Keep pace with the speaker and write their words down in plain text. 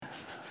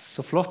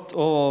Så flott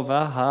å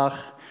være her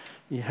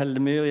i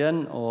Hellemyr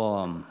igjen.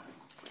 Og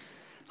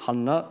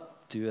Hanna,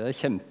 du er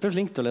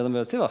kjempeflink til å lede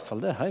møte i hvert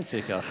fall, det er helt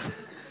sikkert.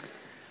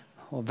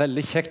 Og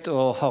veldig kjekt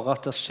å høre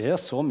at det skjer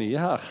så mye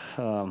her.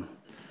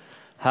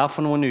 Her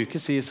for noen uker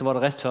siden så var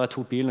det rett før jeg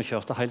tok bilen og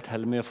kjørte helt til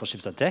Hellemyr for å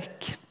skifte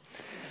dekk.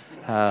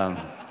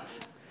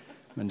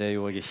 Men det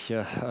gjorde jeg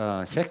ikke.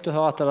 Kjekt å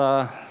høre at det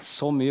er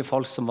så mye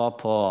folk som var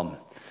på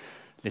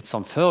litt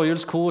sånn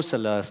førjulskos,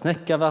 eller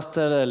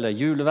snekkerverksted, eller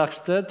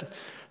juleverksted.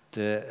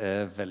 Det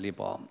er veldig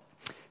bra.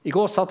 I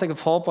går satt jeg og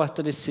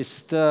forberedte de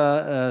siste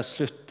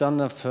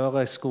sluttene før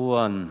jeg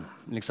skulle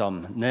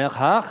ned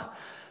her.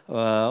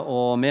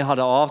 Og vi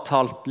hadde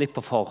avtalt litt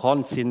på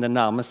forhånd, siden det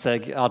nærmer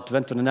seg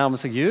advent og det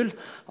nærmer seg jul,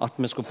 at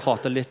vi skulle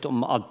prate litt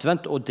om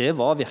advent, og det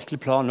var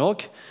virkelig planen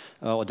også.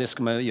 Og det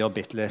skal vi gjøre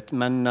bitte litt.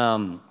 Men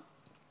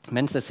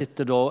mens jeg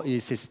sitter da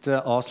i siste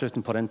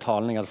avslutning på den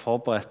talen jeg hadde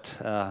forberedt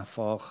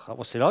for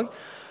oss i dag,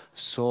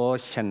 så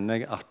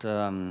kjenner jeg at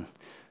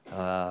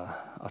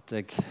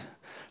jeg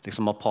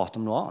liksom må prate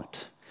om noe annet.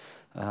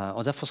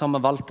 Og derfor har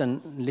vi valgt en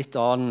litt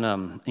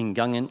annen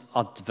inngang enn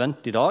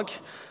advent i dag.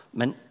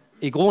 Men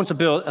i grunnen så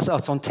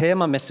sånn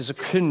temamessig så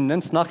kunne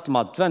en snakket om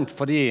advent,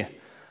 fordi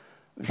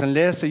hvis en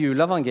leser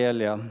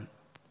juleevangeliet,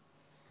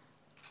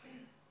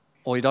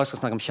 og i dag skal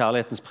snakke om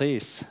kjærlighetens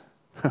pris,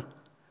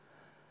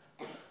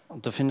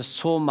 det finnes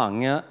så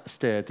mange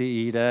steder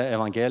i det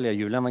evangeliet,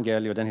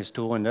 juleevangeliet og den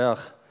historien der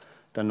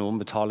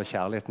noen betaler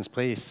kjærlighetens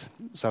pris.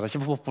 Så er det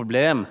ikke et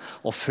problem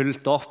å fylle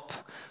opp.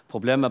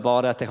 Problemet er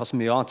bare at jeg har så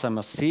mye annet som jeg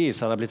må si,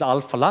 så det er blitt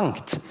alt for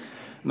langt.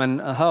 Men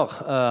hør,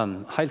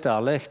 helt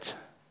ærlig,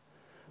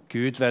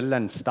 Gud velger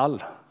en stall.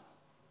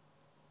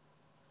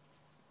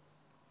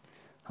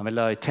 Han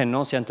ville en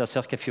tenårsjente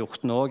ca.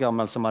 14 år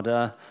gammel som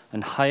hadde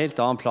en helt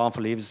annen plan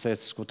for livet sitt,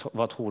 skulle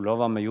være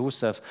trolovet med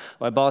Josef.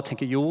 Og jeg bare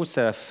tenker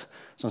Josef,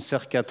 som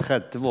ca.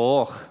 30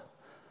 år,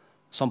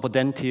 som på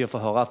den tiden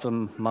får høre at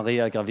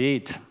Maria er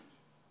gravid.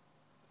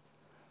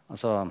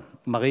 Altså,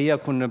 Maria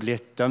kunne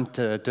blitt dømt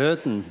til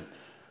døden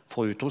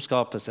for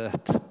utroskapet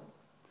sitt.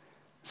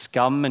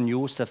 Skammen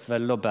Josef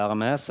velger å bære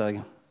med seg.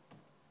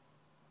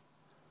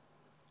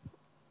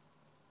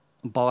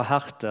 Bare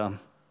herte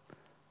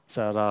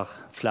så er det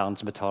flere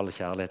som betaler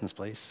kjærlighetens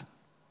pris.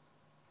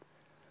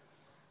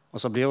 Og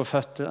så blir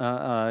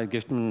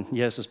gutten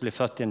Jesus blir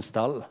født i en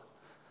stall.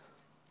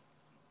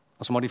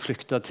 Og så må de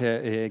flykte til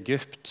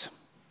Egypt.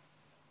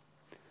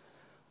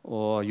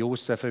 Og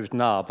Josef er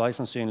uten arbeid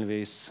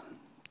sannsynligvis.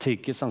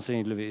 Tigger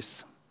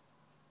sannsynligvis.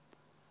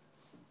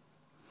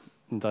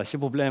 Det er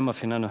ikke problem å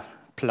finne en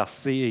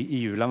plass i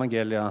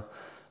juleevangeliet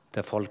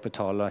der folk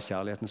betaler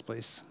kjærlighetens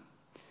pris.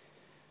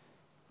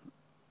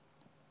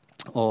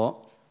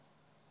 Og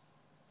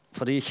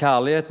fordi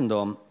kjærligheten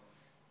da,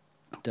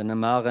 den er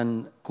mer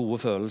enn gode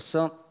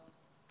følelser.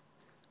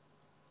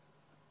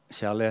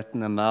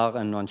 Kjærligheten er mer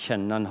enn når en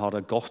kjenner en har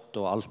det godt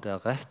og alt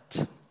er rett.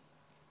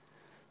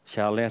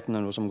 Kjærligheten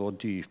er noe som går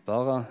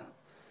dypere,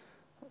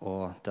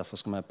 og derfor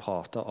skal vi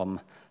prate om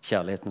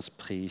kjærlighetens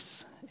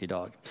pris i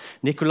dag.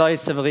 Nikolai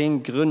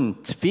Severin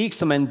Grundtvig,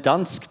 som er en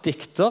dansk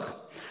dikter,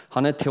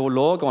 han er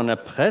teolog og han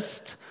er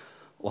prest,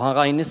 og han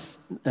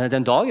regnes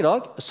den dag i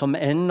dag som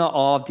en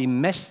av de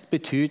mest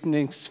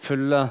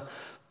betydningsfulle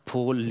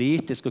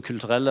politiske og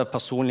kulturelle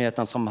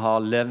personlighetene som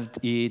har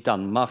levd i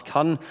Danmark.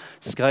 Han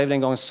skrev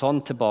en gang sånn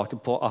tilbake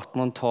på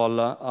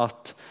 1800-tallet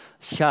at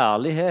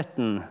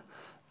kjærligheten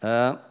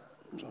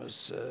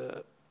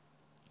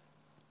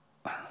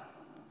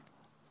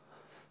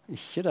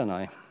ikke det,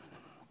 nei.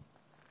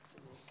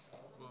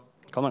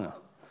 Kom an, ja.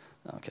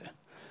 Okay.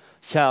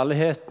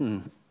 Kjærligheten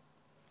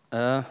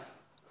er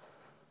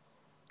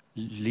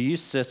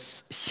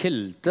lysets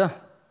kilde.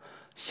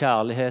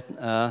 Kjærligheten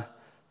er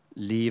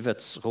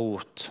livets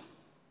rot.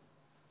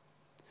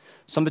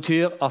 Som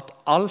betyr at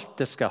alt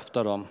det skapte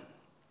av dem,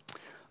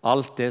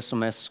 alt det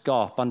som er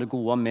skapende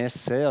gode vi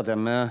ser, det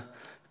vi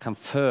kan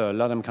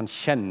føle, det vi kan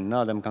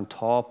kjenne, det vi kan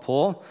ta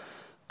på,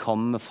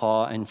 kommer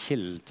fra en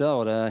kilde,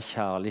 og det er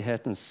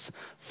kjærlighetens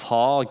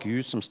far,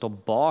 Gud, som står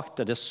bak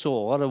det. Det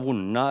såre, det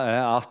vonde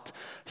er at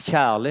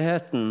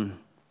kjærligheten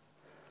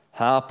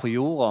her på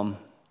jorda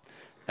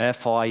er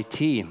for en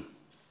tid.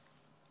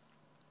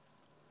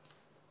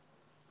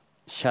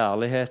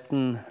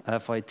 Kjærligheten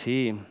er for en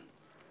tid,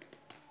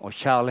 og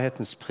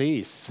kjærlighetens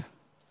pris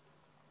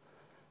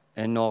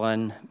er når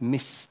en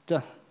mister,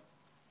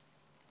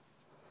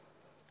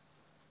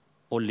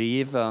 og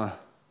livet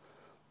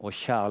og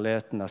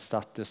kjærligheten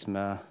erstattes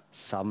med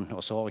savn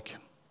og sorg.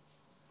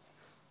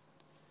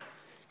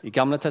 I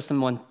Gamle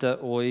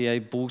testamentet og i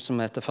en bok som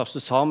heter Første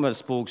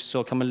Samuels bok,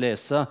 så kan vi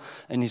lese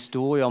en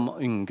historie om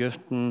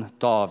unggutten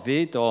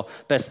David og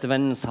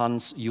bestevennen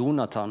hans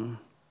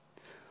Jonathan.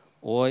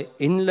 Og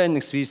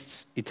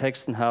innledningsvis i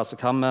teksten her så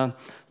kan vi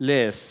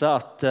lese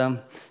at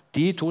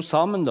de to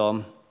sammen da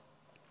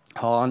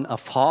har en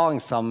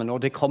erfaring sammen, og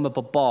det kommer på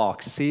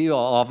baksiden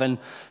av en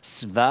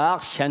svær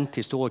kjent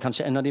historie,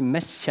 kanskje en av de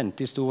mest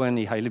kjente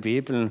historiene i hele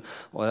Bibelen,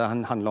 og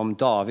den handler om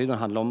David, og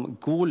den handler om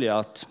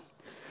Goliat.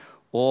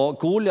 Og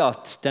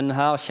Goliat,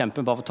 denne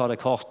kjempen, bare for å ta det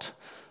kort,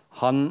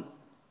 han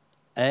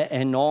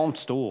enormt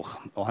stor,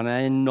 og han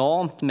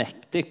enormt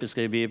mektig,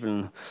 beskriver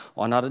Bibelen.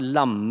 Og han hadde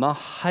lammet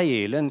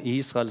hele den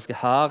israelske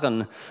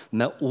hæren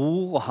med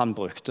ord han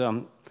brukte.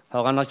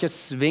 Hør, han har ikke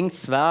svingt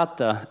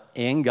sverdet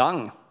en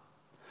gang.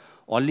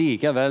 Og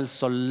allikevel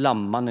så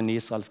lammet han den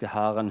israelske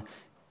hæren.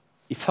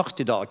 I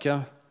 40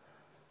 dager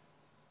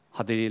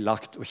hadde de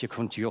lagt og ikke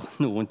kunnet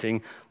gjøre noen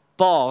ting,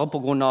 bare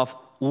på grunn av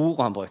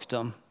ordet han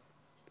brukte,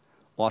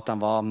 og at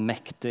han var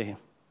mektig.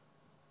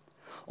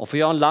 Og for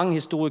å gjøre en lang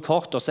historie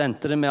kort, så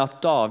endte det med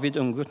at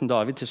unggutten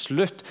David til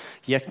slutt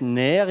gikk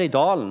ned i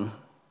dalen.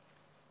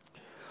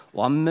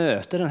 Og han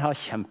møter denne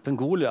kjempen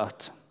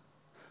Goliat.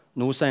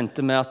 Noe som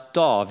endte med at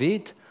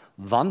David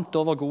vant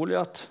over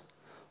Goliat,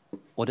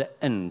 og det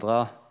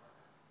endret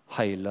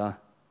hele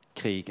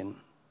krigen.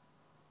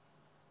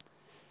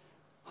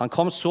 Han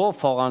kom så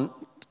foran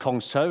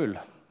kong Saul,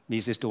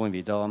 viser historien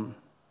videre.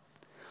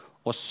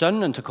 Og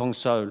sønnen til kong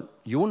Saul,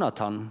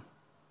 Jonathan.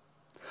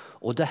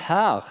 Og det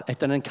her,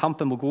 etter den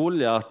kampen mot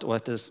Goliat og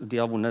etter de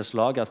har vunnet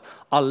slaget,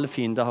 at alle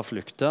fiender har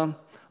flyktet,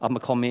 at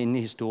vi kommer inn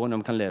i historien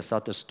og vi kan lese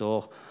at det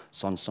står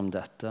sånn som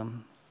dette.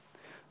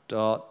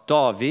 Da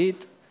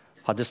David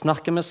hadde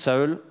snakket med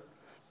Saul,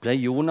 ble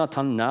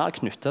Jonathan nær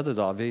knyttet til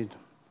David,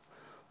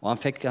 og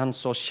han fikk han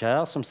så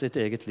kjær som sitt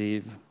eget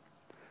liv.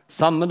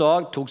 Samme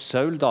dag tok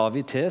Saul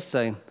David til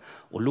seg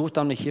og lot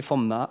han ikke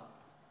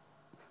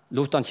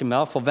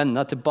mer få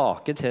vende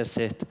tilbake til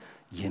sitt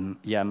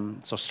hjem.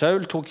 Så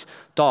Saul tok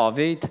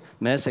David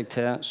med seg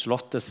til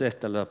slottet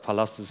sitt, eller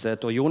palasset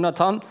sitt, og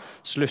Jonathan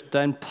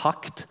sluttet en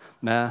pakt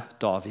med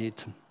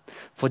David,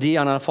 fordi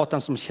han hadde fått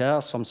han som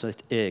kjær som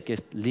sitt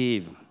eget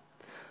liv.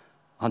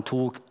 Han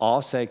tok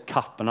av seg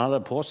kappen han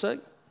hadde på seg,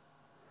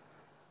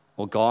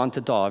 og ga han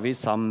til David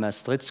sammen med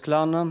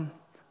stridsklærne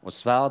og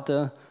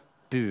sverdet,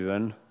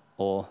 buen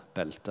og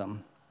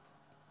beltet.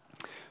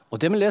 Og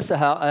det vi leser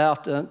her er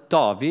at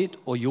David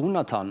og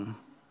Jonathan,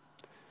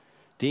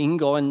 de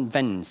inngår en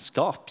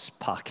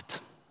vennskapspakt,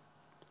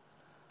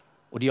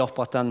 og de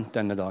opprettet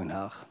denne dagen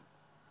her.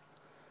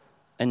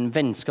 En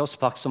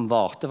vennskapspakt som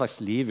varte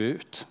faktisk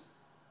livet ut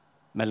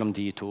mellom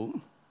de to.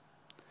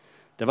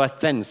 Det var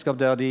et vennskap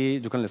der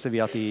du kan lese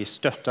via at de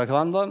støttet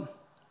hverandre,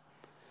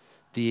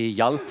 de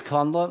hjalp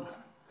hverandre,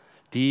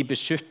 de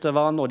beskyttet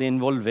hverandre, og de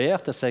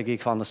involverte seg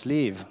i hverandres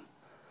liv.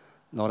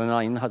 Når den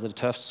ene hadde det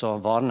tøft, så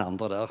var den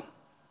andre der.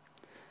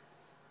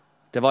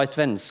 Det var et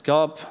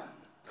vennskap,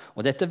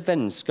 og dette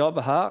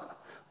vennskapet her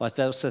var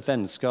et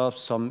vennskap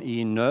som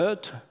i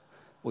nød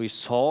og i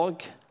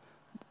sorg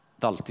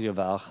valgte de å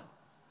være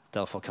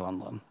der for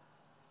hverandre.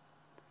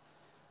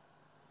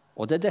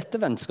 Og det er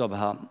dette vennskapet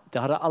her.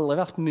 Det hadde aldri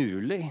vært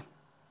mulig.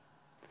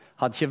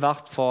 Hadde ikke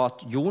vært for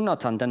at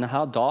Jonathan denne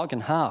her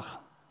dagen her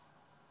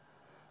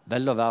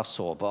velger å være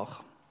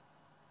sårbar.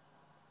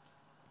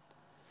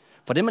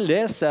 For det vi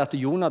leser er at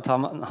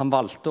Jonathan han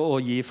valgte å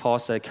gi fra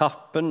seg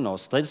kappen og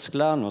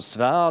stridsklærne og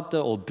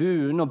sverdet og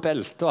buen og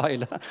beltet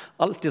og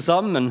alt det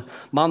sammen.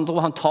 Med andre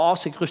ord, han tar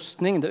av seg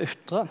rustningen, det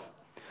ytre.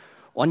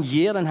 Og han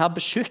gir denne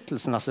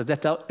beskyttelsen, altså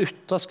dette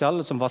ytre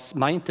skallet som var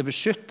ment til å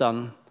beskytte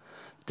han,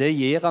 det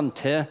gir han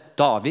til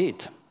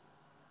David.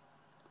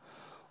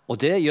 Og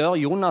det gjør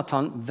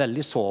Jonathan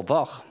veldig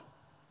sårbar.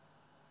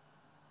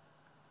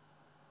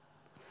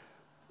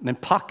 Men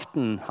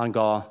pakten han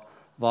ga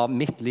var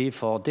mitt liv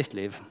for ditt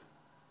liv.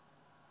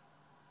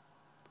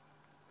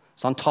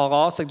 Så han tar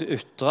av seg det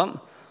ytre,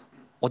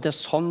 og det er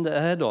sånn det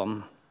er da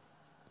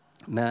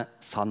med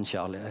sann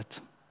kjærlighet.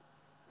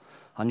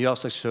 Han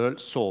gjør seg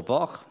selv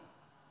sårbar,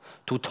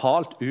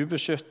 totalt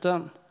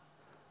ubeskyttet,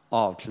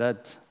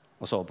 avkledd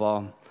og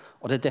sårbar.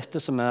 Og det er dette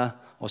som er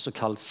også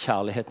kalt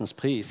kjærlighetens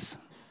pris.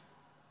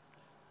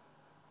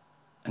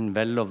 En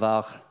vel å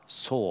være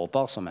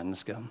sårbar som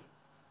menneske.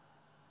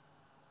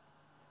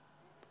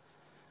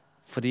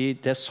 Fordi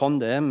det er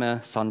sånn det er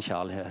med sann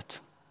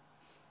kjærlighet.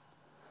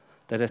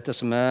 Det er dette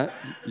som er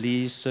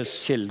livets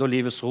kilde og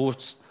livets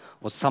rot.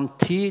 Og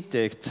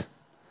samtidig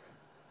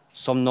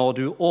som når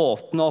du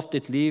åpner opp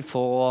ditt liv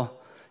for å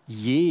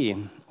gi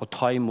og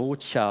ta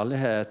imot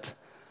kjærlighet,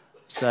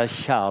 så er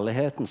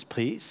kjærlighetens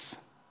pris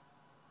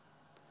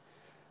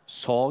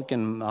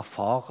sorgen vi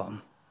erfarer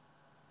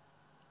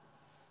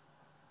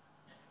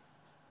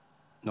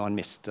når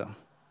en mister.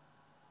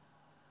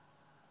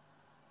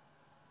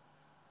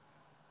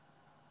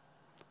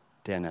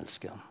 Det en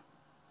elsker.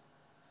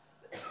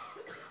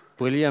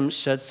 William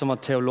Shedd, som var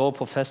teolog,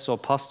 professor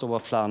og pastor over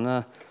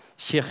flere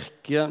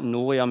kirker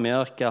nord i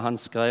Amerika, han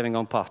skrev en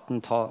gang på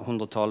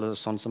 1800-tallet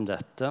sånn som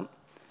dette.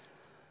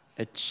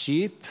 Et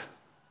skip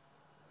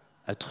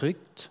er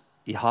trygt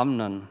i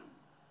havnen.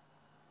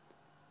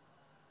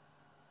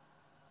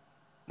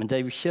 Men det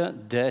er jo ikke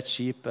det et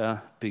skip er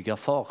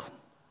bygget for.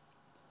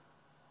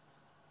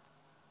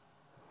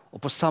 Og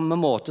på samme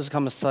måte så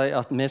kan vi si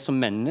at vi som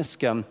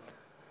mennesker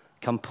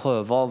kan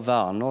prøve å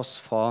verne oss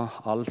fra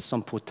alt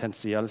som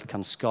potensielt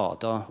kan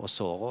skade og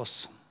såre oss.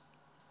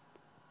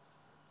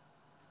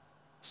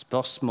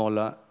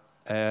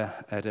 Spørsmålet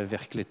er det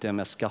virkelig det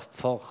vi er skapt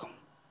for?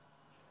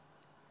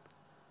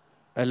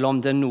 Eller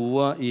om det er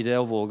noe i det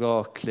å våge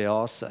å kle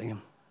av seg?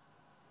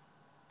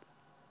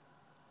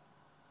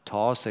 ta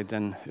av seg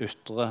den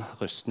ytre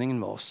rustningen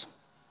vår.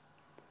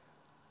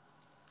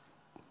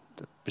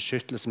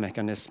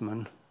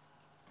 Beskyttelsesmekanismen.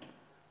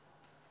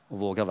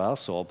 Og våge være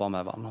sårbar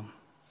med hverandre.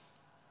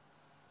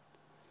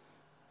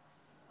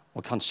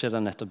 Og kanskje er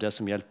det nettopp det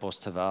som hjelper oss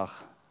til å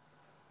være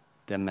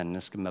det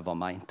mennesket vi var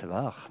ment til å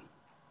være.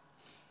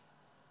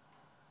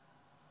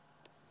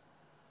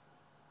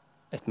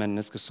 Et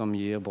menneske som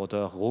gir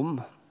både rom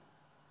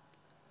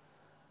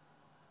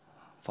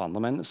for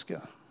andre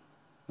mennesker,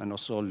 men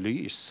også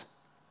lys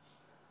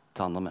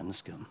til andre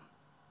mennesker.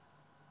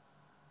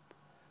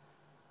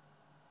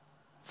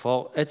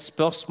 For et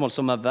spørsmål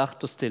som er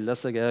verdt å stille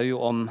seg, er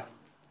jo om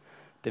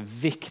det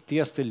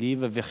viktigste i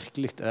livet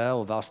virkelig er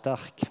å være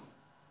sterk.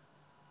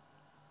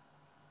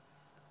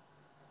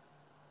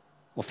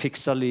 Å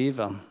fikse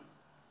livet,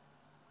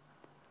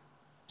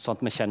 sånn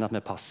at vi kjenner at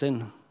vi passer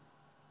inn.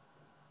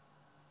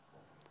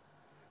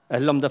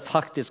 Eller om det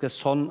faktisk er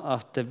sånn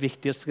at det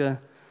viktigste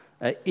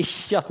er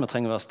ikke at vi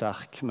trenger å være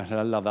sterk, men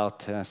heller være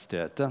til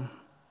stede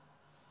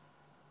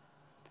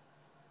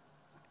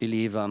i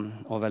livet,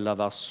 og vel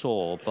være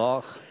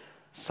sårbar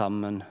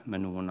sammen med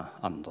noen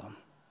andre.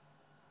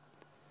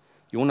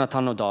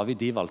 Jonathan og David,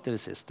 de valgte det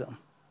siste.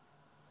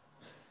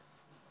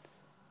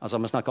 Altså,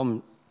 vi snakker om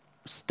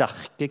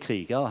sterke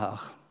krigere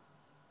her.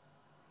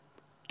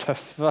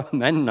 Tøffe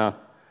menn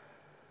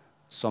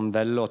som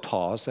velger å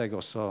ta av seg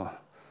og så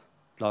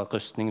la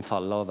rustningen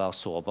falle og være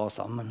sårbar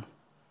sammen.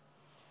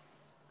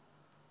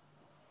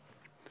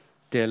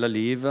 Dele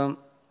livet,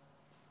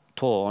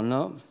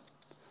 tårene,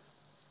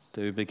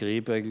 det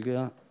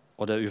ubegripelige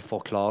og det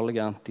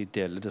uforklarlige, de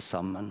deler det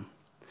sammen.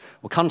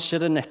 Og kanskje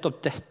er det nettopp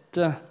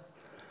dette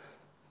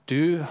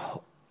du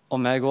og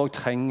meg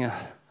også trenger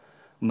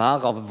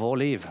mer av vår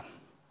liv.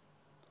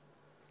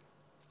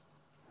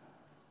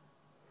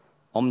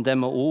 Om det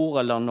med ord,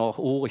 eller når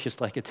ord ikke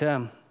strekker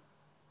til.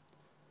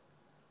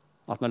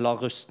 At vi lar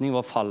rustningen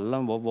vår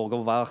falle, og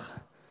våger å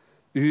være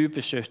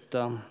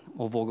ubeskyttet,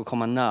 og våger å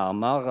komme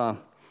nærmere,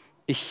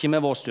 ikke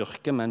med vår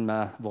styrke, men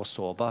med vår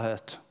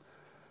sårbarhet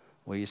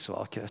og i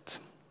svakhet.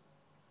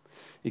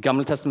 I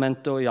Gamle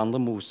Testamentet og i andre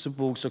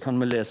Mosebok så kan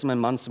vi lese om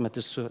en mann som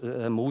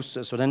heter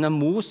Moses. Og denne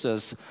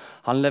Moses,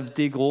 han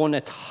levde i grunnen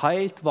et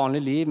helt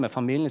vanlig liv med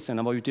familien sin.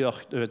 Han var ute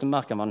i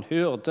ødemarken, han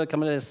hørte,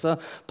 kan vi lese,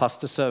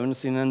 passte sauene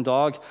sine en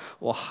dag.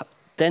 Og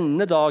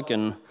denne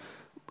dagen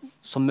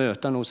så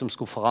møtte han noe som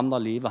skulle forandre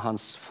livet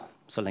hans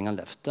så lenge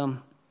han levde.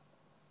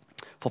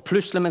 For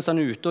plutselig mens han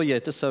er ute og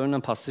gjeter sauene,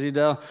 passer de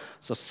der,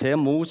 så ser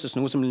Moses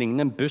noe som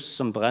ligner en buss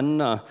som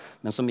brenner,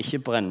 men som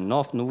ikke brenner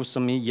opp, noe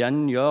som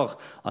igjen gjør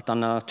at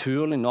han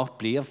naturlig nok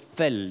blir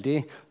veldig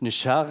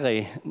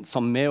nysgjerrig,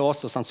 som vi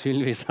også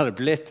sannsynligvis hadde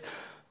blitt,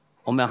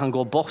 og han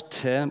går bort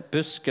til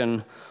busken.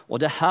 Og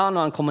det er her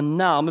når han kommer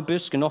nærme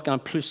busken nok,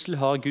 han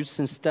plutselig har Guds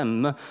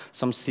stemme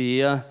som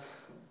sier,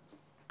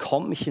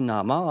 kom ikke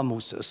nærmere,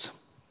 Moses.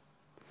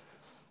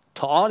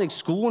 Ta av deg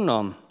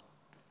skoene.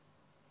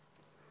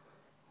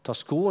 Ta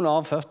skoene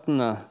av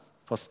føttene,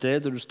 for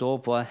stedet du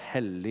står på er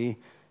hellig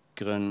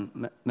grunn.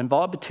 Men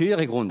hva betyr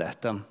i grunnen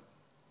dette?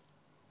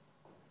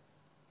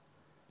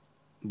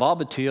 Hva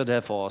betyr det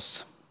for oss?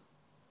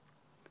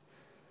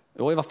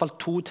 Jo, i hvert fall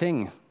 2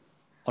 ting.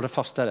 Og det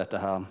første er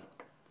dette her.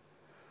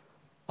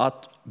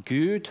 At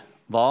Gud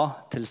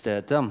var til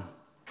stede.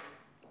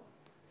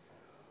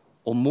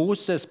 Og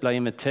Moses ble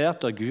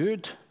invitert av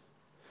Gud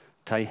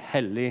til en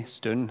hellig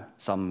stund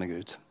sammen med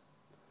Gud.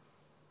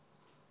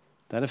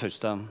 Det er det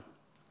første.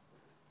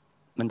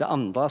 Men det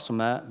andre som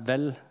er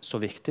vel så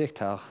viktig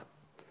her,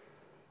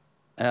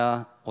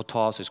 er å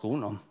ta av seg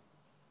skoene.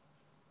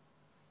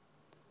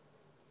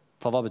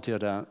 For hva betyr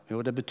det?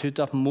 Jo, det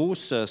betydde at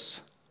Moses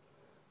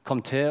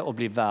kom til å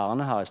bli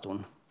værende her en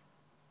stund.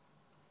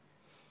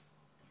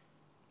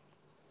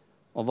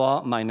 Og hva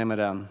mener jeg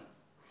med det?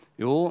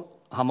 Jo,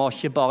 han var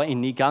ikke bare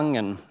inne i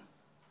gangen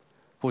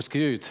hos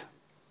Gud,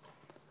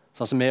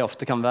 sånn som vi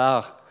ofte kan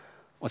være,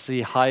 og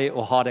si hei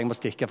og ha deg med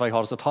å stikke, for jeg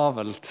har det så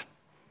travelt.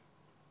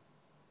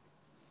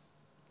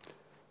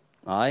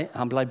 Nei,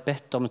 han ble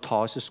bedt om å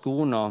ta av seg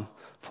skoene,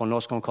 for nå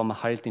skal han komme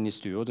helt inn i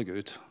stua til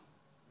Gud.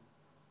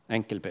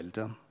 Enkelt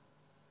bilde.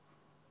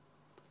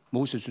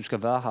 Moses, du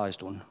skal være her en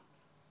stund.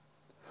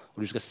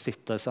 Og du skal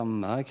sitte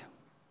sammen med meg.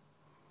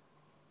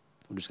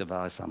 Og du skal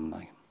være sammen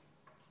med meg.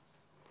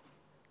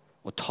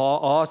 Å ta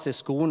av seg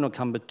skoene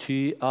kan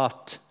bety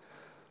at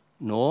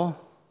nå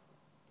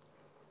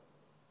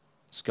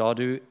skal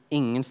du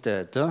ingen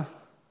steder.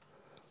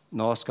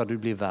 Nå skal du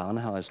bli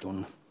værende her en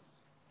stund.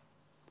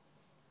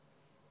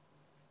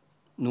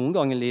 Noen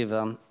ganger i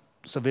livet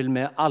så vil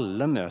vi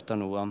alle møte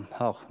noe.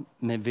 Hør,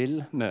 vi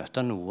vil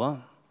møte noe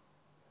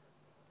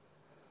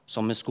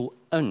som vi skulle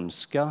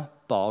ønske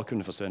bare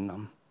kunne forsvinne.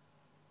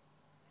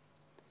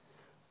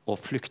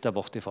 Og flykte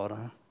bort ifra det.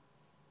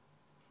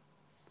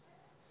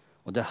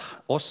 Og det er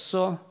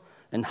også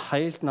en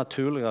helt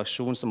naturlig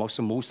reaksjon som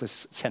også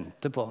Moses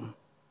kjente på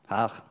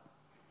her.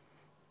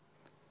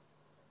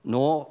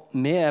 Når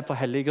vi er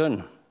på hellig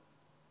grunn,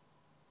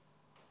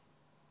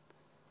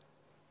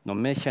 når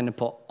vi kjenner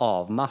på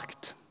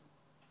avmakt,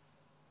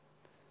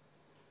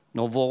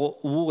 Når våre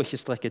ord ikke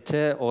strekker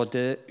til, og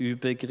det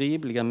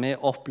ubegripelige vi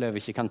opplever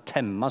ikke kan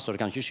temmes, og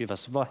det kan ikke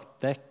skyves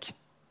vekk,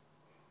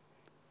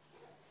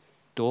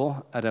 da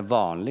er det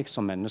vanlig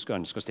som mennesker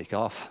ønsker å stikke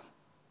av.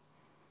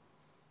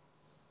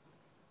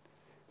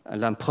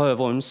 Eller en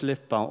prøver å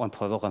unnslippe, og en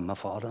prøver å rømme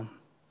fra det.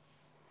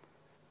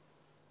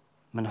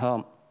 Men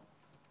hør,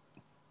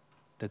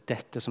 det er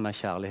dette som er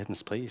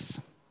kjærlighetens pris.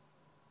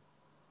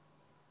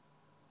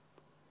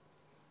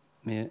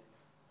 Vi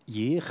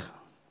gir,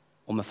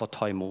 og vi får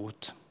ta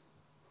imot.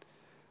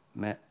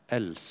 Vi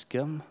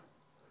elsker,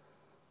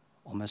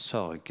 og vi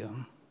sørger.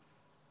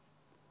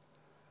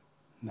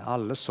 Vi er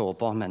alle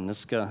sårbare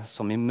mennesker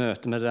som i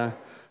møte med det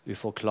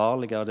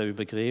uforklarlige, det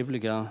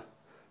ubegripelige,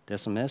 det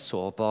som er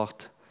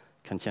sårbart,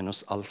 kan kjenne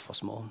oss alt for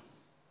små.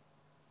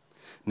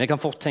 Vi kan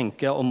fort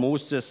tenke om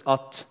Moses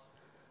at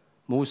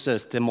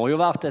Moses, det må jo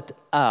vært et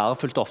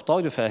ærefullt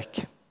oppdrag du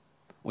fikk,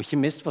 og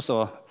ikke misforstå,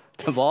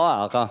 det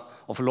var ære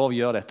å få lov å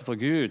gjøre dette for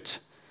Gud.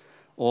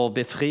 Og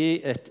befri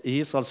et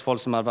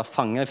israelsfolk som hadde vært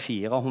fanget i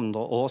 400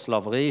 års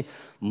slaveri,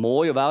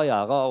 må jo være i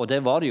ære, og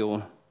det var det jo.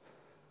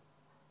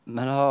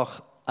 Men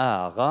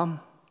ære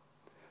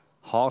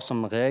har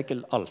som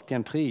regel alltid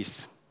en pris.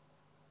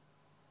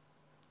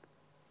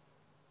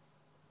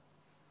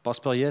 Bare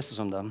spør Jesus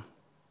om det.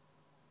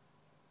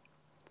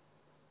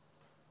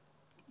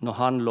 Når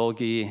han lå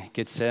i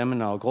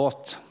Gudstjeneste og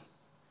gråt,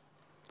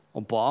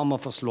 og ba om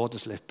å få slå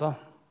til slippe,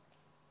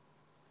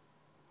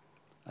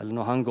 eller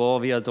når han går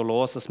via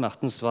Dolores og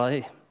smertens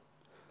vei,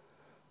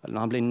 eller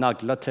når han blir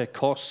naglet til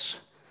kors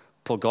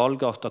på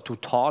Golgata,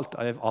 totalt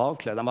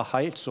avkledd, han var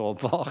helt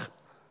sårbar.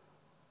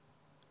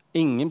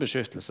 Ingen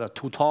beskyttelse,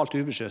 totalt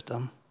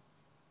ubeskyttet.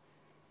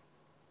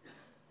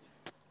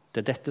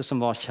 Det er dette som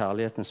var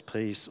kjærlighetens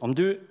pris. Om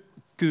du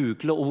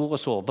googler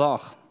ordet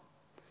sårbar,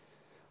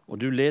 og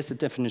du leser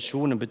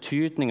definisjonen og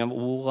betydningen av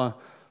ordet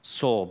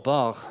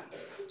sårbar,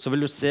 så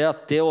vil du se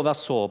at det å være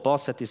sårbar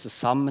settes i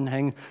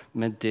sammenheng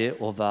med det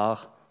å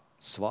være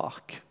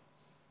svak.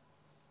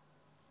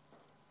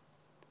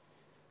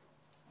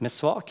 Med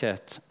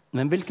svakhet.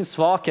 Men hvilken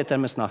svakhet er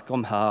det vi snakker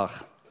om her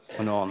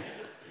og nå?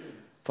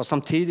 For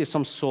samtidig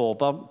som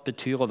sårbar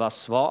betyr å være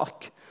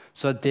svak,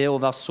 så er det å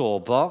være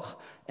sårbar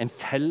en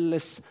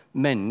felles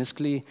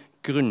menneskelig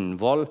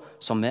grunnvoll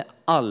som vi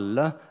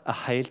alle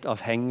er helt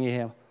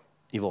avhengige av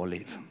i vårt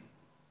liv.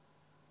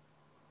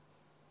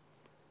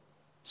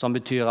 Som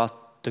betyr at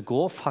det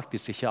går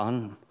faktisk ikke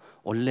an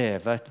å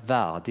leve et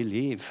verdig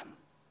liv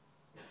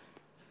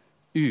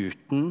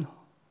uten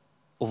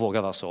å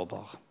våge å være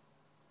sårbar.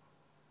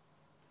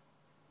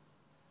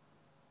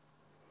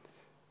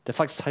 Det er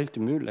faktisk helt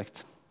umulig.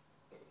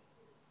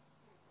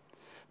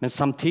 Men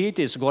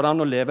samtidig så går det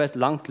an å leve et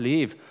langt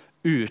liv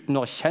uten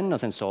å kjenne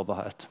sin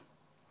sårbarhet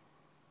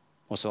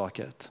og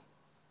svakhet.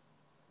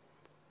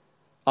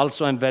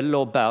 Altså en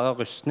velger å bære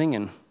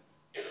rustningen.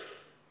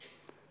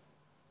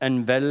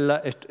 En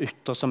velger et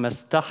ytter som er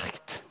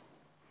sterkt,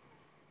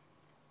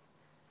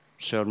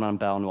 selv om man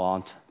bærer noe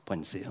annet på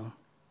en side.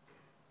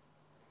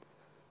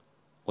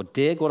 Og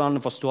det går det an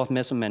å forstå at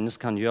vi som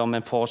mennesker kan gjøre,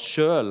 men for oss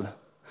selv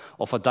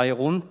og for de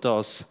rundt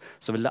oss,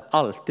 så vil det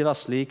alltid være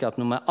slik at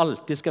når vi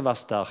alltid skal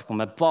være sterke, og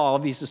vi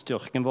bare viser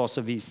styrken vår,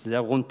 så viser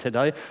det rundt til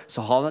dem,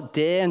 så har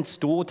det en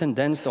stor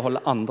tendens til å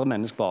holde andre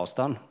mennesker på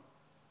avstand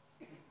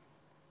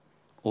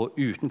og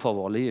utenfor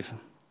vårt liv.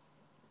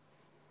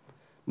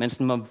 Mens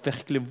når vi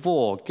virkelig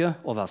våger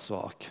å være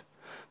svak,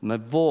 vi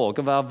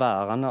våger å være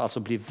værende,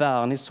 altså bli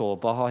værende i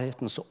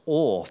sårbarheten, så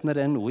åpner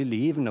det noe i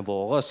livene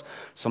våre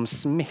som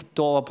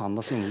smitter over på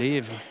andre sin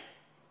liv.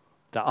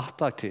 Det er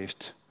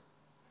attraktivt,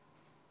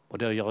 og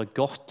det er å gjøre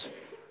godt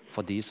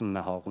for de som vi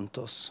har rundt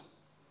oss.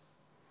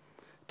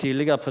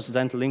 Tidligere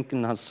president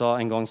Lincoln han sa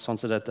en gang sånn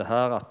som dette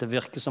her, at det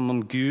virker som om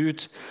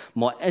Gud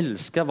må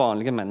elske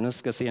vanlige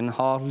mennesker siden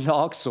han har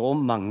lagd så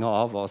mange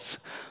av oss.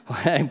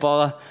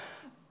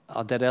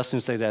 Og det der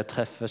synes jeg det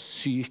treffer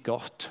sykt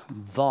godt.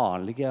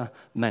 Vanlige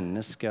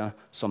mennesker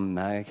som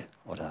meg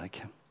og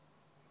deg.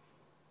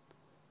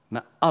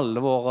 Med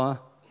alle våre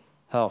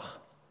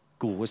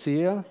gode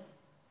sider,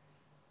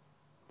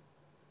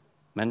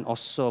 men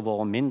også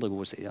våre mindre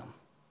gode sider.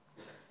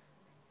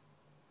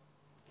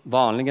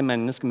 Vanlige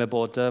mennesker med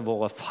både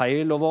våre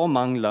feil og våre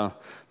mangler,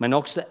 men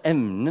også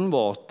evnen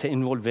vår til å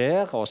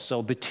involvere oss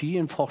og bety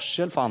en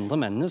forskjell for andre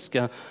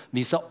mennesker,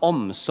 vise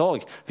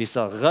omsorg,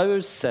 vise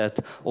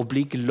raushet og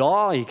bli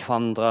glad i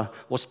hverandre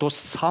og stå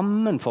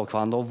sammen for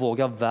hverandre og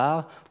våge å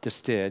være til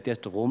stede i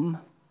et rom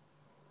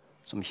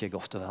som ikke er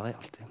godt å være i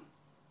alltid.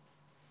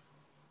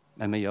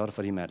 Men vi gjør det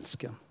fordi vi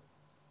elsker.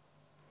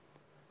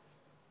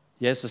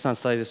 Jesus han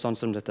sier det sånn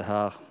som dette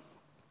her.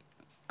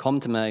 Kom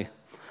til meg,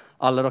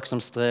 alle dere som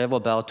strever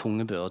og bærer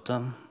tunge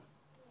byrder,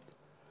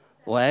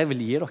 og jeg vil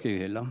gi dere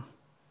hvile.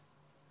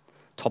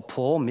 Ta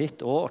på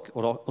mitt åk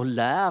og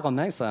lær av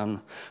meg, sier han,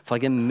 for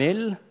jeg er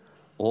mild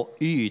og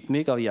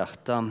ydmyk av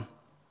hjerte.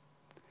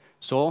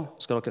 Så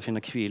skal dere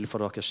finne hvile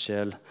for deres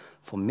sjel,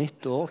 for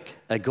mitt åk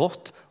er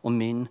godt og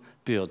min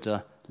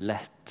byrde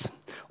lett.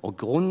 Og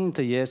grunnen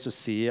til Jesus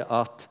sier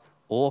at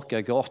åk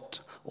er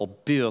godt og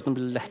byrden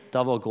blir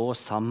lettere av å gå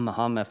sammen med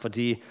ham,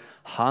 fordi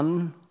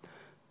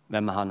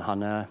hvem er han?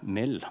 Han er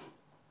mild.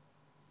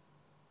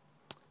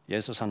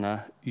 Jesus, han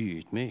er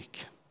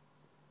ydmyk,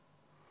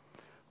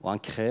 og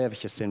han krever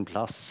ikke sin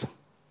plass.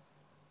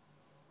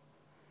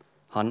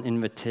 Han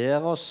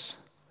inviterer oss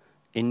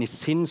inn i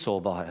sin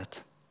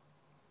sårbarhet,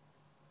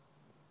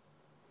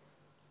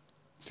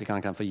 slik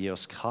han kan få gi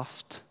oss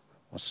kraft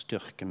og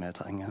styrke vi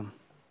trenger.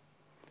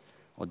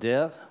 Og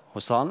der,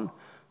 hos han,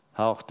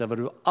 der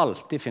vil du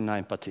alltid finne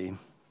empati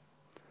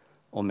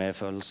og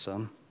medfølelse.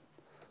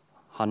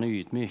 Han er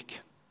ydmyk.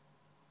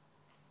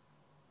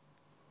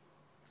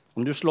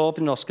 Om du slår opp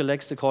i norske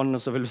leksikonene,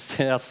 så vil du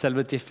se at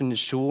selve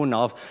definisjonen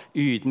av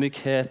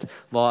ydmykhet,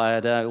 hva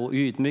er det? Og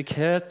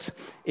ydmykhet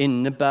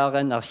innebærer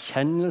en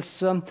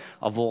erkjennelse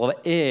av våre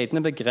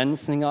egne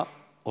begrensninger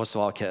og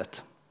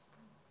svakhet.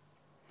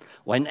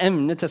 Og en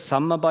evne til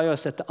samarbeid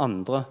og sette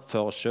andre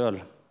for oss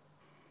selv.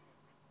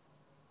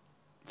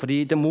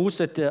 Fordi det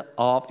motsatte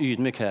av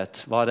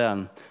ydmykhet, hva er det?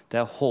 Det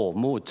er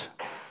hovmod.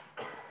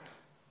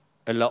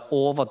 Eller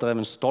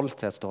overdreven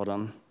stolthet, står det,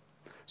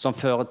 som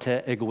fører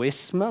til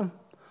egoisme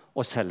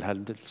og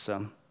selvhevdelse.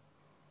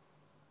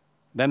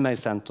 Hvem er i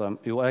sentrum?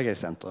 Jo, jeg er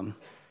i sentrum.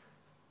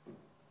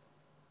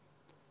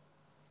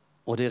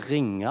 Og det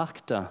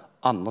ringeakter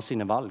andre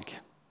sine valg.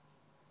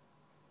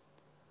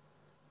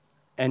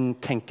 En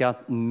tenker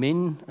at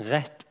min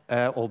rett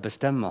er å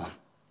bestemme,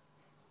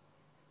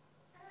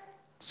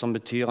 som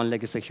betyr han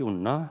legger seg ikke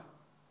unna,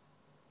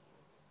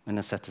 men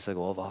han setter seg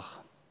over.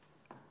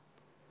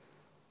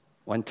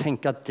 Og en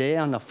tenker at det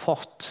han har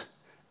fått,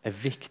 er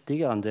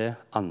viktigere enn det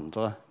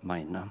andre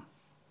mener.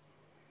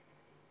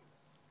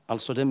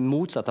 Altså det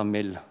motsatte av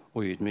mild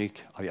og ydmyk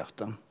av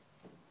hjertet.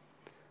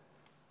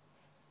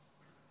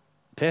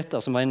 Peter,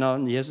 som var en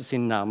av Jesus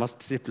sine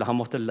nærmeste disipler, han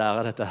måtte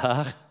lære dette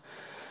her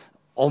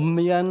om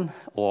igjen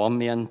og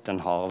om igjen den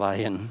harde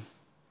veien.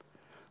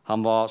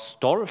 Han var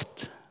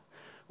stolt,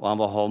 og han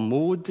var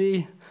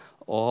håndmodig,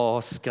 og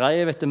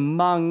skrev etter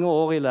mange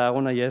år i lære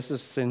under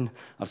Jesus sin,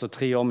 altså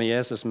 3 år med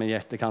Jesus, med i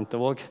etterkant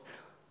også,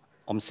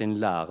 om sin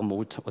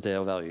læremot og det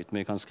å være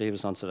ydmyk. Han skriver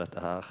sånn som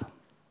dette her,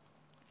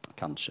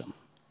 kanskje.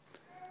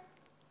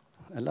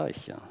 Eller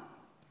ikke.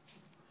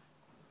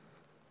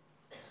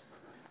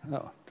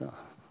 Ja, der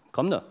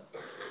kom det.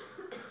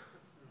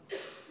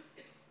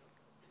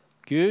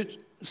 Gud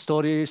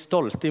står de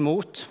stolte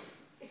imot,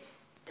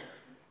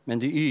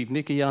 men de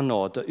ydmyke gir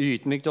nåde.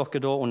 Ydmyk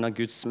dere da under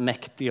Guds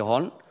mektige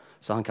hånd,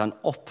 så han kan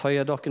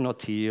opphøye dere når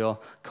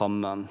tiden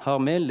kommer. Hør,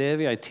 vi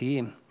lever i en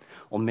tid,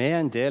 og vi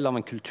er en del av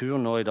en kultur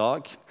nå i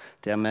dag,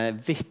 der vi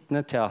er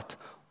vitne til at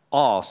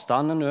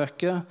avstanden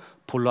øker,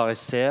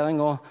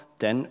 polariseringen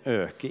den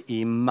øker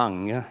i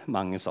mange,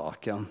 mange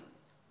saker.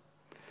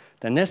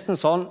 Det er nesten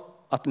sånn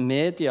at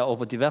media og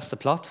på diverse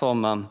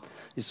plattformer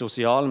i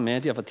sosiale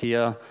medier for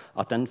tiden,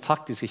 at den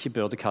faktisk ikke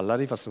burde kalle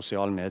dem for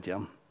sosiale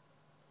medier.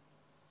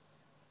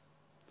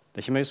 Det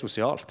er ikke mye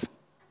sosialt.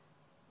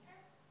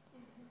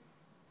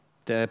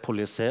 Det er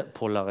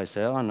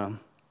polariserende,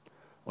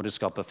 og det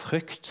skaper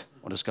frykt,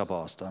 og det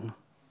skaper avstand.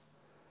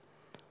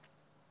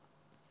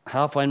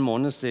 Her for en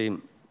måned siden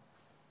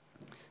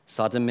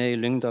så hadde vi i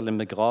Lyngdal en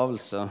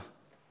begravelse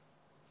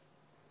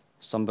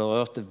som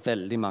berørte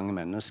veldig mange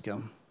mennesker,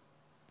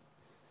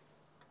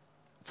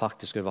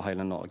 faktisk over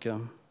hele Norge.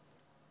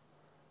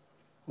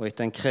 Og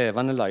etter en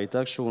krevende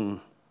leteaksjon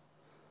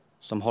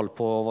som holdt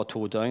på over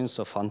 2 døgn,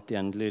 så fant de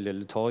endelig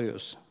lille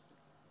Torjus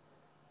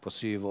på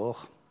 7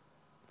 år.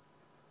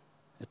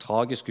 Et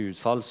tragisk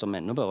utfall som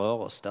ennå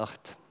berører oss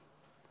sterkt.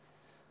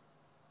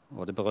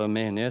 Og det berører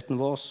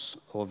menigheten vår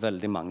og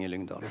veldig mange i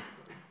Lyngdal.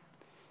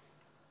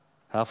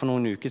 Her for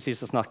noen uker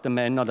siden snakket jeg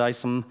med en av de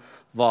som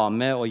var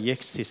med og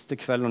gikk siste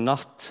kveld og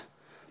natt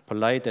på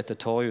leit etter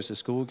Torjus i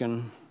skogen.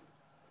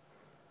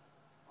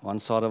 Og han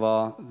sa det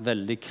var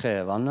veldig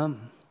krevende,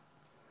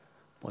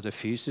 både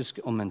fysisk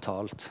og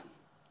mentalt.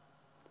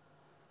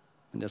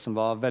 Men det som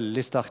var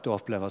veldig sterkt å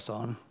oppleve,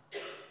 sa han,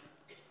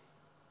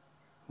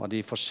 var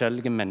de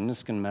forskjellige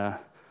menneskene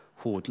med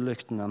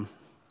hodelyktene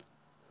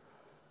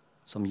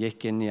som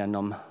gikk inn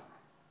gjennom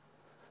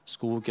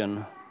skogen.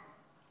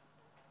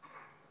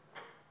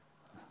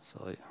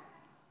 Sorry.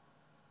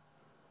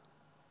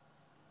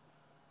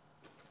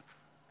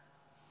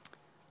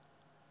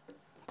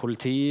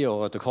 Politi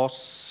og Røde Kors,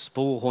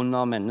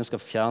 sporhunder, mennesker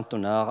fjernt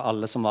og nær,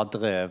 alle som var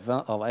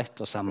drevet av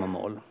ett og samme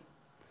mål.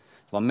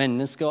 Det var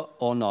mennesker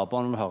og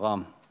naboene vi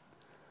hører.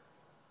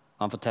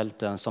 Han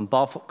fortalte, som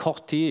bare for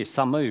kort tid,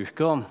 samme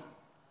uke,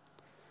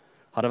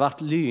 hadde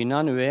vært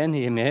lynende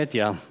uenig i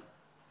media,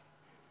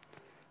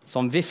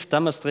 som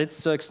viftet med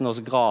stridsøksen og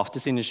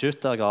gravde sine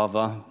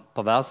skyttergraver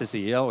på hver sin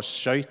side og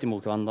skjøt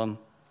imot hverandre.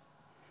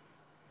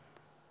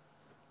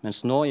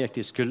 Mens nå gikk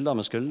de skulder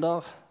med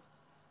skulder,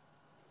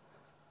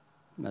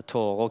 med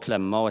tårer og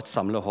klemmer og et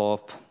samlet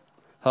håp.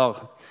 Hør,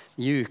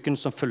 i uken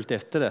som fulgte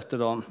etter dette,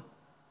 da,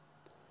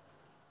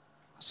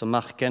 så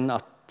merker en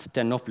at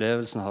denne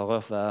opplevelsen har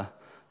rørt ved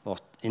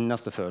vårt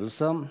innerste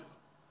følelse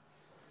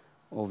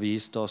og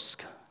vist oss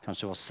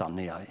kanskje vår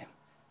sanne jeg.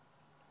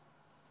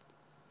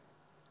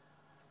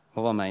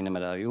 Og hva mener jeg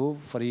med det? Jo,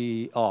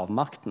 fordi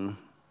avmakten,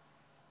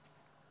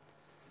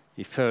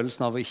 i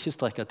følelsen av å ikke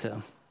strekke til,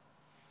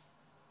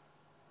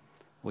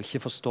 og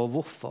ikke forstå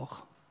hvorfor,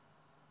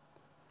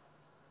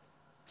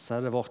 så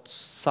er det vårt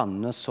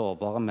sanne,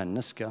 sårbare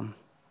menneske,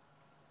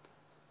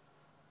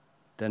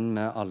 den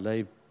med alle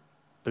i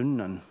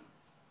bunnen,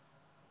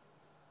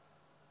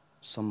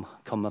 som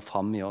kommer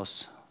fram i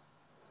oss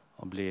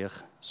og blir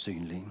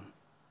synlig.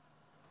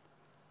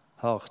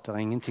 Hør, det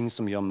er ingenting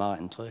som gjør mer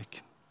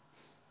inntrykk.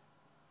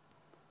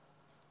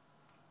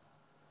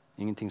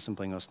 Ingenting som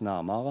bringer oss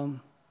nærmere,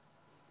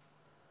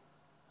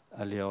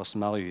 eller gjør oss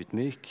mer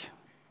ydmyk,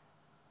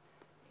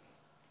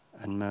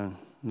 enn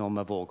når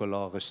vi våger å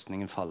la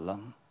rustningen falle.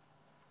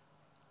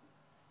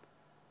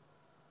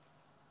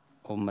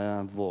 Og vi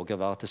våger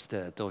å være til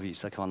stede og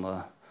vise hverandre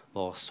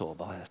vår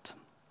sårbarhet.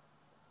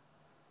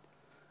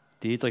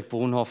 Dietrich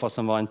Bonhoeffer,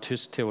 som var en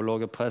tysk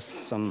teolog og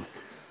prest, som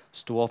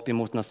sto opp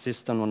imot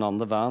nazistene under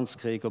andre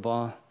verdenskrig, og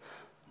bare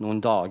noen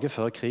dager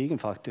før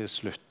krigen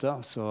faktisk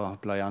sluttet, så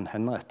ble han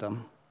henrettet.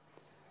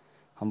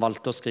 Han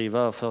valgte å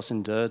skrive før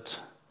sin død: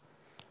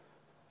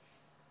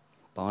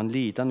 bare en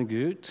lidende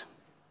Gud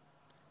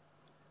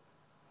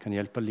kan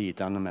hjelpe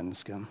lidende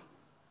mennesker.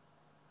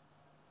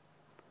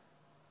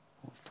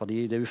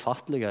 Fordi det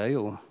ufattelige er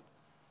jo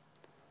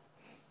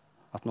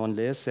at når en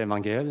leser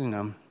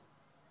evangeliene,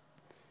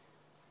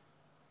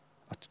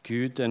 at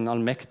Gud den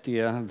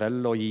allmektige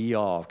velger å gi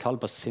avkall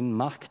på sin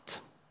makt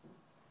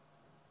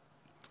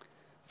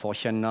for å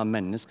kjenne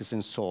menneskets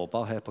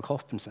sårbarhet på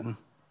kroppen sin.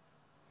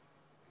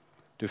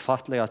 Det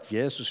ufattelige er at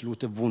Jesus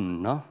lot det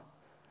vonde,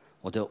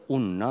 og det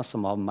onde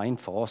som var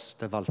ment for oss,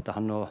 det valgte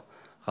han å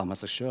ramme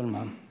seg selv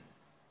med.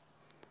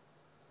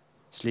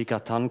 Slik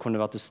at han kunne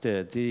være til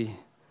stede i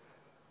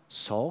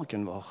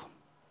sorgen vår,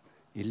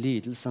 i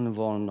lidelsene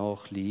våre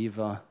når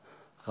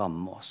livet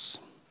rammer oss.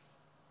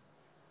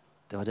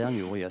 Det var det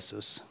han gjorde,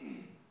 Jesus.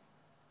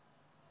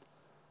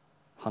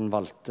 Han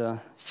valgte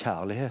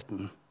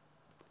kjærligheten,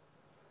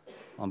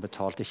 og han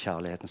betalte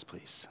kjærlighetens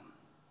pris.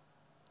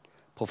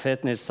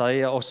 Profeten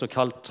Isaiah, også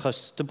kalt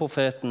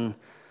trøsteprofeten,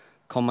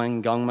 kom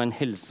en gang med en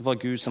hilsen fra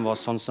Gud som var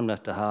sånn som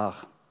dette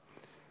her.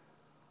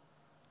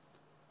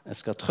 Jeg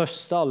skal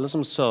trøste alle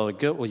som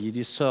sørger, og gi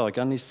de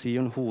sørgende i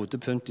Sion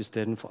hodepynt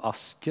istedenfor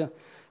aske,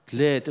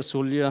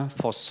 gledesolje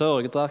for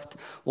sørgedrakt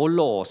og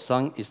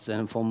lovsang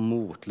istedenfor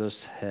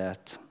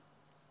motløshet.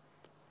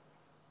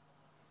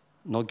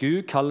 Når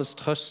Gud kalles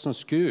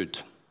trøstens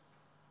Gud,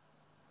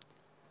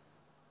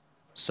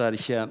 så er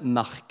det ikke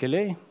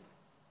merkelig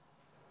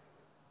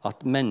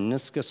at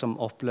mennesker som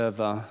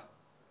opplever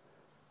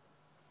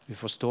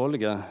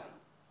uforståelige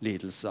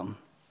lidelser,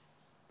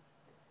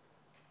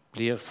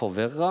 blir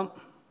forvirret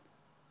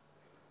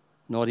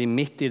når de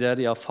midt i det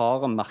de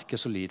erfarer, merker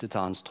så lite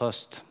til hans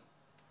trøst.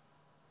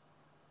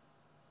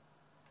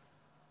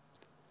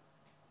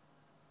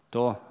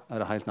 Da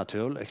er det helt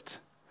naturlig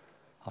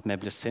at vi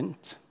blir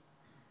sint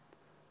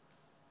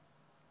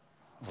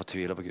og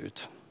fortviler på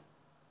Gud.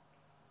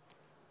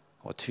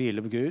 Og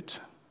tviler på Gud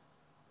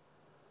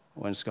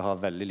og ønsker å ha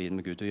veldig lite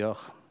med Gud å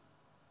gjøre.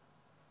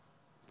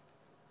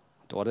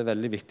 Da er det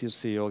veldig viktig å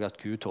si også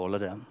at Gud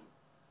tåler det.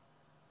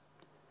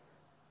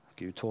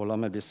 Gud tåler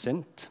at vi blir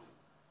sint,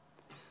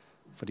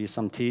 fordi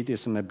samtidig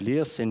som vi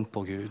blir sint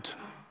på Gud,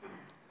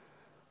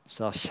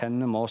 så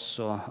erkjenner vi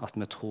også at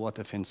vi tror at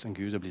det finnes en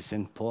Gud å bli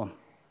sint på.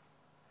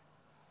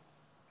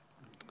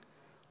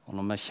 Og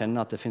når vi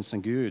kjenner at det finnes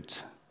en Gud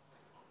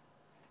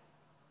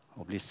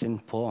å bli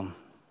sint på,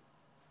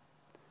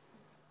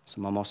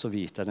 så må vi også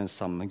vite den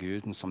samme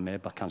Guden som vi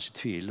kanskje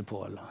tviler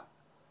på eller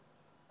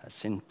er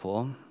sint på,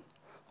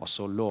 og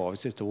så love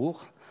sitt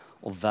ord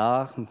og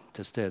være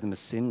til stede med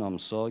sin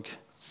omsorg,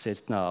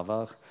 sitt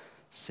nærvær,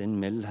 sin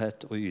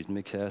mildhet og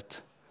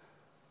ydmykhet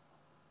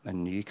med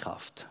en ny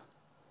kraft,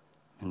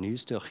 med en ny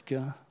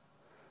styrke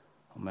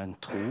og med en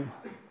tro,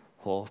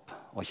 håp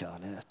og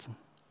kjærlighet.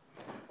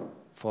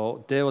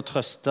 For det å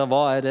trøste,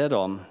 hva er det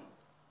da?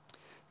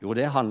 Jo,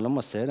 det handler om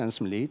å se den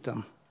som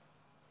lider,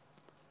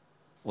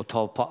 og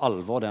ta på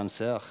alvor det han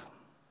ser.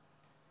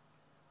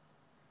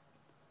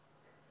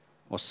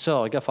 Og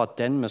sørge for at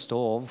den vi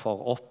står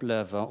overfor,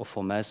 opplever og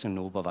får med seg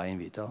noe på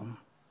veien videre.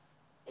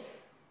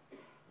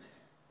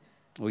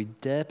 Og i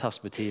det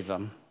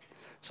perspektivet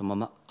så må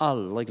vi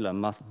aldri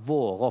glemme at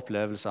våre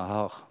opplevelser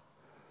her,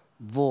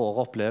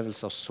 våre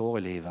opplevelser sår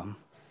i livet,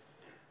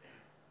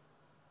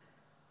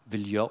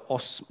 vil gjøre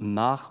oss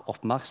mer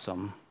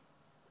oppmerksom,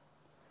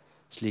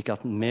 slik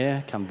at vi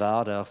kan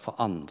være der for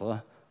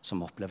andre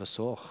som opplever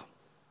sår.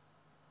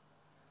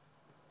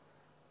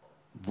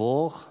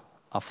 Vår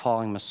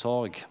erfaring med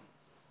sorg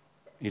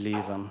i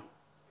livet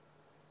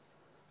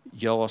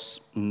gjør oss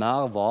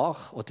mer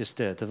var og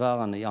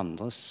tilstedeværende i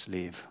andres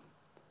liv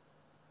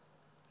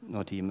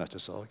når de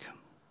møter sorg.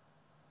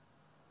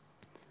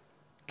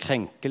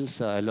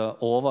 Krenkelse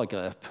eller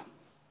overgrep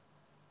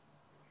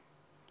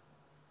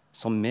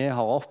som vi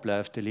har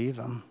opplevd i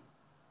livet,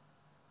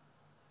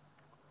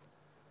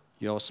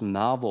 gjør oss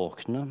mer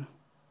våkne,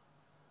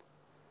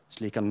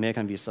 slik at vi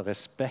kan vise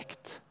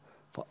respekt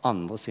for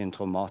andre sin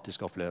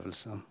traumatiske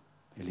opplevelse.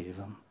 i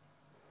livet.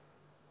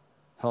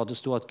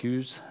 Hørtes du at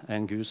Gud er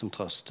en Gud som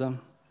trøster?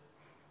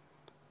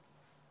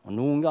 Og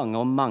noen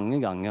ganger, og mange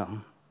ganger,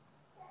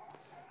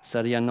 så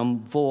er det gjennom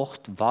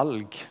vårt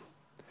valg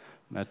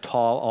med å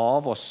ta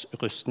av oss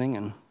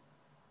rustningen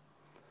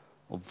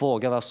og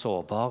våge å være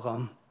sårbare,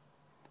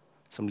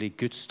 som blir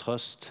Guds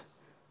trøst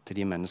til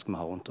de mennesker vi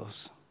har rundt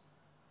oss.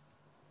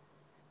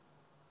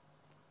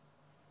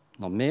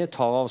 Når vi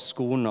tar av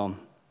skoene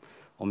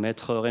og vi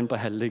trør inn på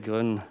hellig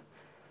grunn,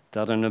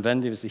 der det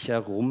nødvendigvis ikke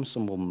er rom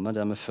som rommer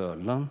det vi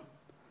føler,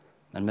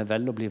 men vi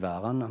velger å bli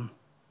værende,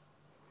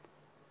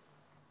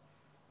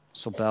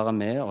 så bærer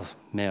vi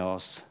med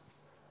oss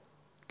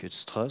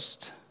Guds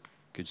trøst,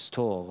 Guds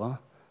tårer,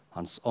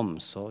 hans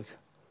omsorg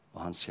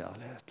og hans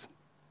kjærlighet.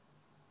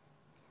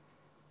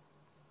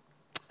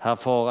 Her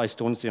for en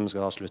stund siden, vi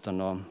skal avslutte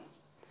nå,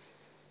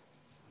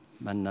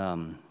 men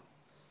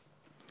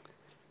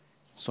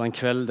så en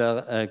kveld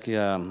der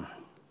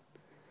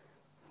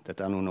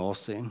dette er noen år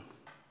siden,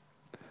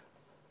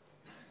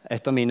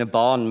 et av mine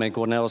barn, vi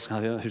går ned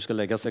og husker å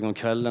legge seg om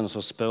kvelden, og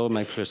så spør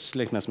meg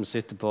plutselig, mens vi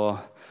sitter på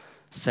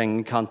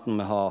sengekanten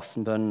med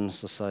aftenbønnen,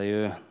 så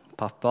sier hun,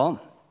 pappa,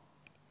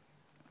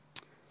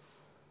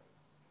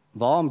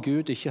 hva om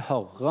Gud ikke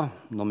hører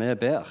når vi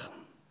ber?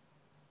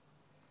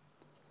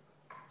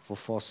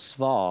 Hvorfor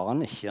svarer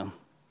han ikke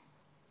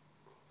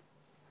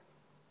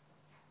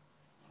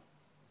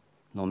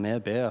når vi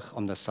ber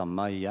om det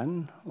samme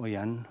igjen og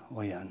igjen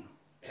og igjen?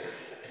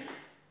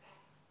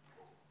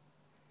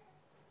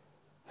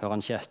 Hører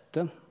han ikke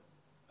etter,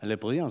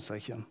 eller bryr han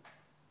seg ikke?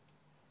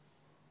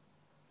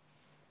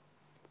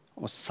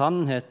 Og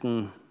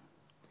sannheten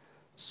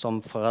som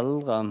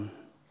foreldre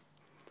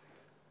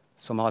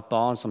som har et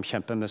barn som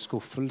kjemper med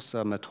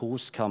skuffelse, med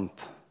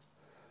troskamp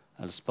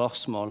eller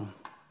spørsmål.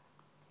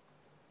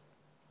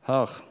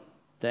 Hør,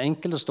 det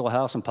enkelte står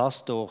her som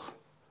pastor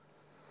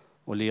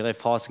og lirer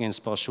ifra seg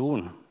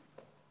inspirasjon.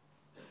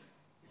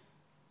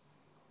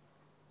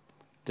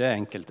 Det er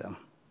enkelte.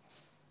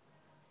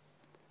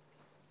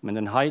 Men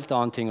det er en helt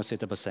annen ting å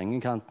sitte på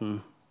sengekanten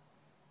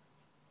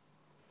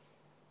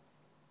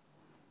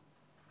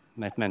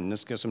med et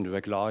menneske som du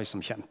er glad i, som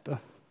kjemper.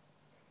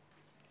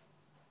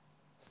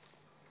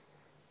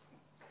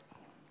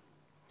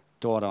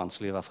 Da er det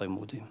vanskelig å være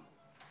frimodig.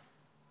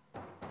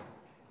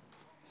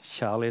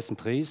 Kjærlighetens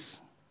pris,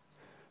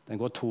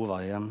 den går to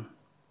veier,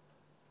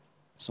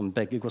 som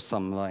begge går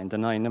samme veien.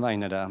 Den ene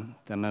veien er det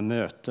vi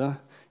møter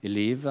i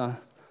livet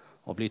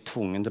og blir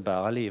tvungen til å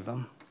bære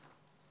livet.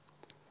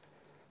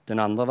 Den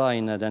andre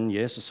veien er den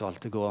Jesus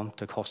valgte å gå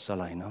til korset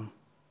alene.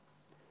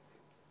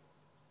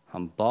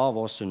 Han bar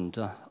vår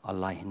synde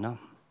alene,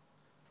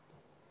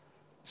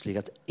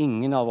 slik at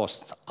ingen av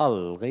oss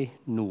aldri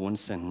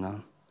noensinne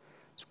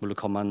skulle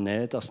komme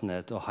nederst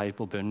ned og helt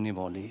på bunnen i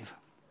vår liv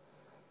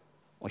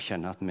og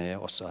kjenne at vi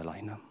også er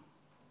alene.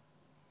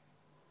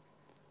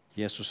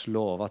 Jesus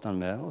lover at han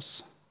er med oss,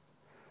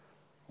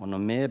 og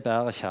når vi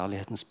bærer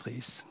kjærlighetens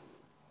pris,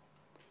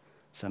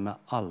 så er vi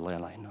aldri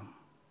alene.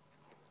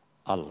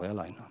 Aldri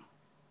alene.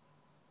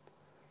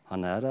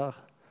 Han er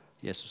der.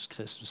 Jesus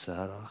Kristus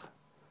er der.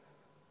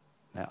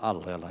 Vi er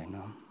aldri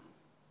alene.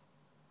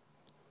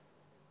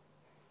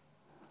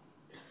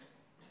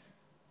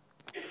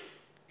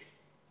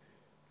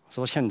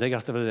 Så kjente jeg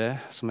at det var det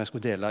som jeg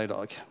skulle dele i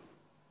dag.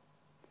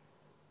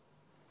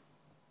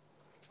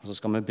 Og så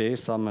skal vi be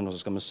sammen, og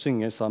så skal vi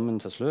synge sammen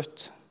til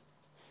slutt.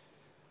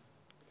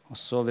 Og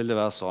så vil det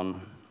være sånn,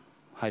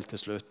 helt til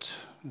slutt.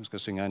 Vi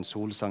skal synge en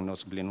solsang nå,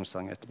 så blir det noen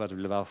sang etterpå. Det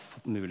vil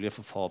være mulig å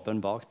få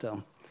forbønn bak der.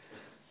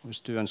 Og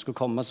hvis du ønsker å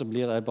komme, så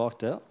blir jeg bak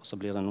der, og så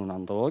blir det noen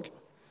andre også.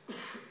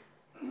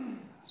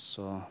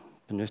 Så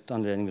benytt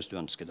anledningen hvis du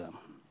ønsker det.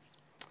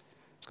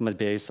 Så skal vi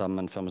be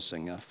sammen før vi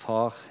synger.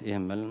 Far i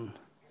himmelen,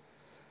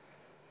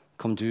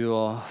 kom du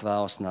og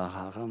vær oss nær,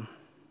 Herre.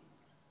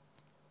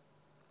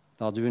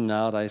 Vær du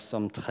nær de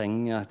som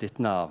trenger ditt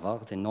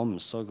nærvær, din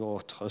omsorg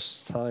og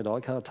trøst her i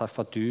dag, Herre. Takk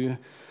for at du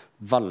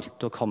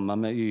valgte å komme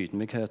med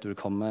ydmykhet, og du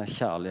kom med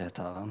kjærlighet,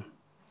 Herre.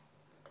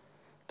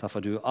 Takk for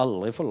at du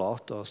aldri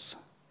forlater oss,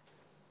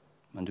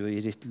 men du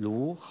i ditt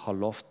ord har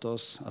lovt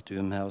oss at du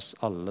er med oss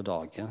alle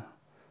dager,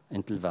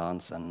 inntil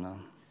verdens ende.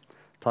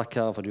 Takk,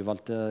 Herre, for du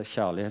valgte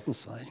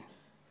kjærlighetens vei,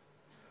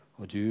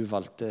 og du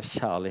valgte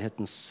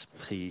kjærlighetens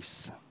pris.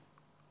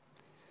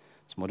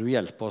 Så må du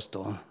hjelpe oss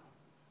da,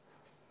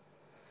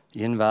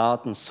 i en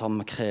verden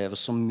som krever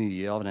så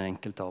mye av den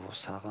enkelte av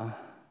oss, Herre.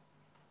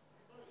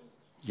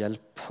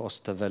 Hjelp oss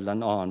til å velge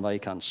en annen vei,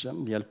 kanskje.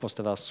 Hjelp oss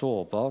til å være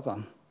sårbare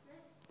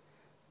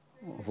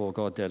og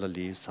våge å dele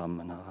liv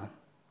sammen, Herre.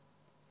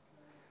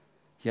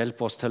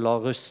 Hjelp oss til å la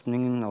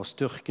rustningen og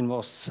styrken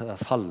vår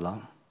falle,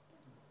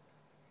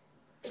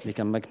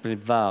 slik at vi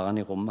blir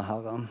værende i rommet,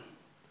 Herre,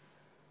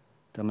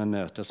 der vi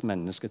møtes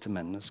menneske til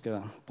menneske,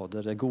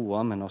 både det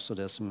gode, men også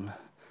det som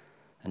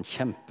en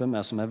kjemper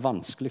med, som er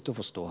vanskelig å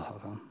forstå,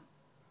 Herre.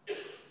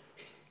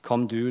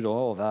 Kom du da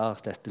og vær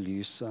dette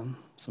lyset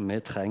som vi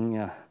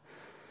trenger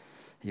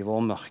i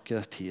vår mørke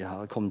tid,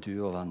 Herre. Kom du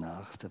og vær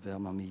nær. Det ber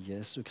vi om i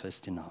Jesu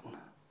Kristi navn.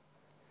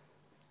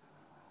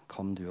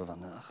 Kom du og vær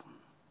nær.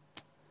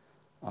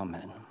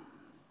 Amen.